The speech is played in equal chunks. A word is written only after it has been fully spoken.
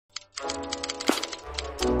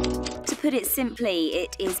put it simply,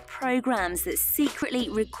 it is programs that secretly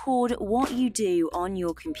record what you do on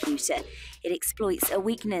your computer. It exploits a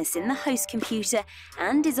weakness in the host computer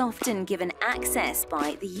and is often given access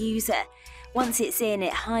by the user. Once it's in,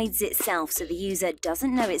 it hides itself so the user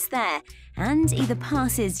doesn't know it's there and either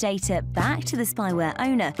passes data back to the spyware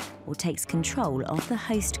owner or takes control of the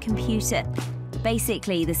host computer.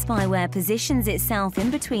 Basically, the spyware positions itself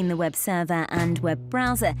in between the web server and web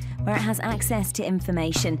browser, where it has access to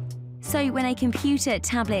information. So when a computer,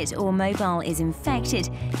 tablet or mobile is infected,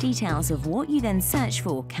 details of what you then search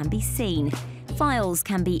for can be seen. Files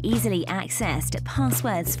can be easily accessed,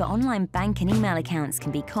 passwords for online bank and email accounts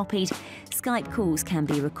can be copied, Skype calls can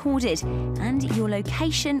be recorded, and your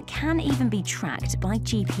location can even be tracked by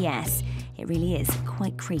GPS. It really is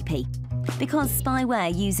quite creepy. Because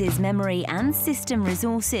spyware uses memory and system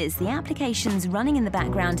resources, the applications running in the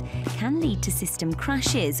background can lead to system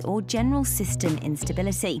crashes or general system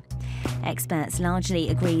instability. Experts largely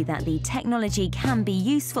agree that the technology can be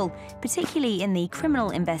useful, particularly in the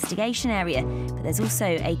criminal investigation area, but there's also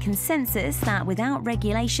a consensus that without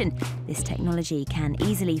regulation, this technology can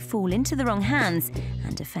easily fall into the wrong hands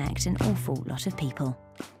and affect an awful lot of people.